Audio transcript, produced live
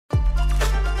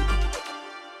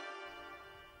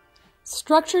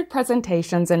Structured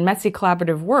presentations and messy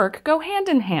collaborative work go hand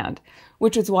in hand,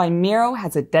 which is why Miro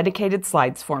has a dedicated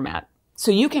slides format.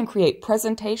 So you can create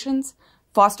presentations,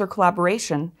 foster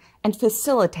collaboration, and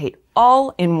facilitate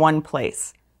all in one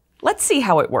place. Let's see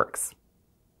how it works.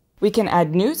 We can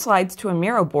add new slides to a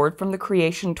Miro board from the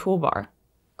Creation toolbar,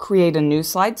 create a new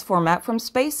slides format from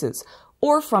Spaces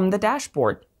or from the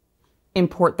dashboard,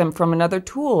 import them from another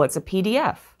tool as a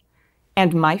PDF,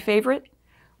 and my favorite,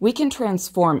 we can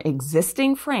transform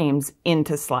existing frames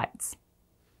into slides.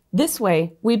 This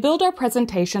way, we build our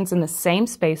presentations in the same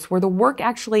space where the work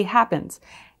actually happens,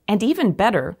 and even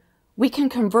better, we can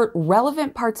convert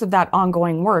relevant parts of that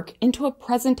ongoing work into a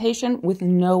presentation with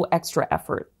no extra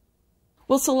effort.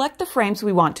 We'll select the frames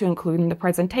we want to include in the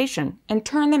presentation and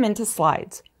turn them into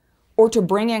slides. Or to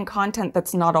bring in content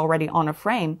that's not already on a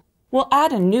frame, we'll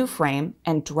add a new frame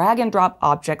and drag and drop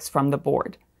objects from the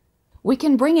board. We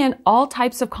can bring in all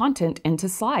types of content into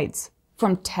slides,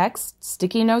 from text,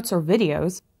 sticky notes, or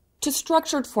videos, to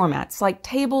structured formats like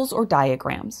tables or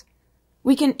diagrams.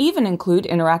 We can even include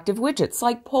interactive widgets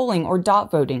like polling or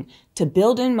dot voting to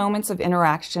build in moments of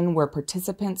interaction where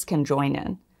participants can join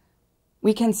in.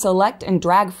 We can select and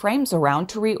drag frames around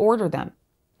to reorder them,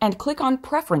 and click on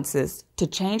Preferences to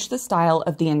change the style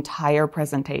of the entire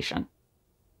presentation.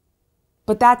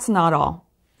 But that's not all.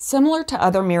 Similar to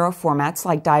other Miro formats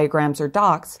like diagrams or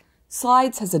docs,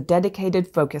 Slides has a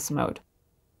dedicated focus mode.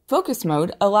 Focus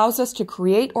mode allows us to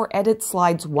create or edit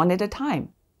slides one at a time,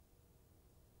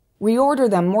 reorder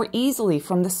them more easily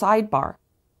from the sidebar,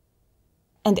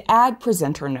 and add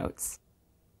presenter notes.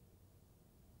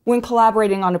 When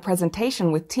collaborating on a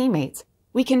presentation with teammates,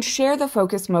 we can share the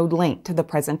focus mode link to the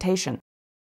presentation.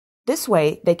 This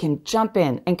way, they can jump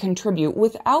in and contribute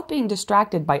without being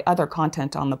distracted by other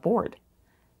content on the board.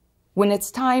 When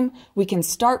it's time, we can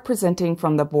start presenting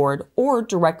from the board or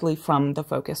directly from the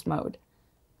focus mode.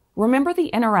 Remember the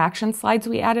interaction slides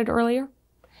we added earlier?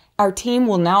 Our team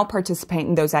will now participate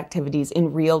in those activities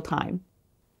in real time.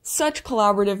 Such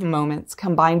collaborative moments,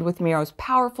 combined with Miro's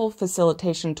powerful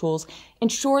facilitation tools,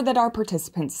 ensure that our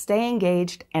participants stay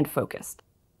engaged and focused.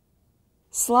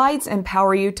 Slides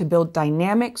empower you to build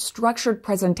dynamic, structured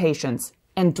presentations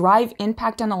and drive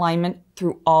impact and alignment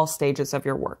through all stages of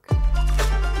your work.